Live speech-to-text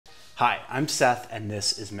Hi, I'm Seth and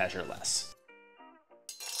this is Measure Less.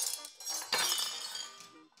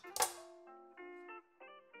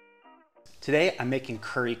 Today I'm making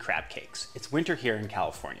curry crab cakes. It's winter here in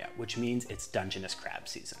California, which means it's Dungeness crab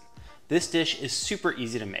season. This dish is super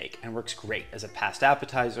easy to make and works great as a passed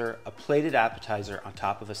appetizer, a plated appetizer on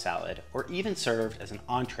top of a salad, or even served as an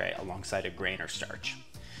entree alongside a grain or starch.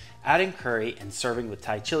 Adding curry and serving with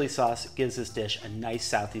Thai chili sauce gives this dish a nice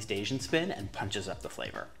Southeast Asian spin and punches up the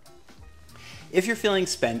flavor. If you're feeling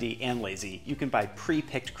spendy and lazy, you can buy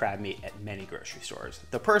pre-picked crab meat at many grocery stores.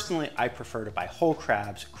 Though personally, I prefer to buy whole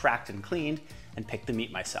crabs, cracked and cleaned, and pick the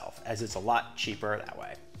meat myself, as it's a lot cheaper that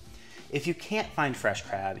way. If you can't find fresh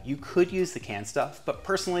crab, you could use the canned stuff, but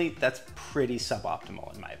personally, that's pretty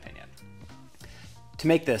suboptimal in my opinion. To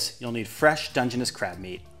make this, you'll need fresh Dungeness crab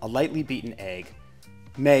meat, a lightly beaten egg,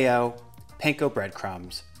 mayo, panko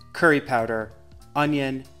breadcrumbs, curry powder,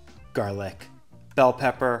 onion, garlic, bell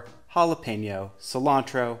pepper, jalapeno,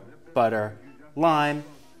 cilantro, butter, lime,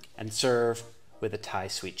 and serve with a Thai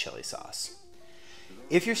sweet chili sauce.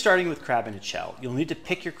 If you're starting with crab in its shell, you'll need to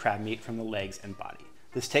pick your crab meat from the legs and body.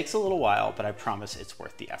 This takes a little while, but I promise it's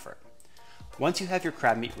worth the effort. Once you have your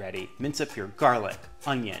crab meat ready, mince up your garlic,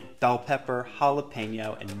 onion, bell pepper,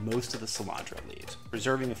 jalapeno, and most of the cilantro leaves,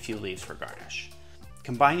 reserving a few leaves for garnish.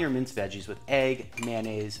 Combine your minced veggies with egg,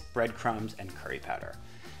 mayonnaise, breadcrumbs, and curry powder.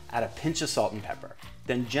 Add a pinch of salt and pepper.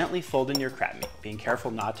 Then gently fold in your crab meat, being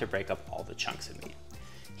careful not to break up all the chunks of meat.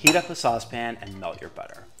 Heat up a saucepan and melt your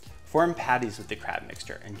butter. Form patties with the crab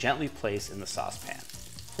mixture and gently place in the saucepan.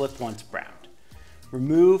 Flip once browned.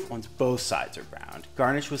 Remove once both sides are browned.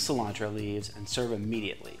 Garnish with cilantro leaves and serve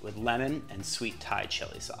immediately with lemon and sweet Thai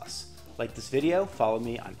chili sauce. Like this video, follow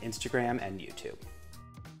me on Instagram and YouTube.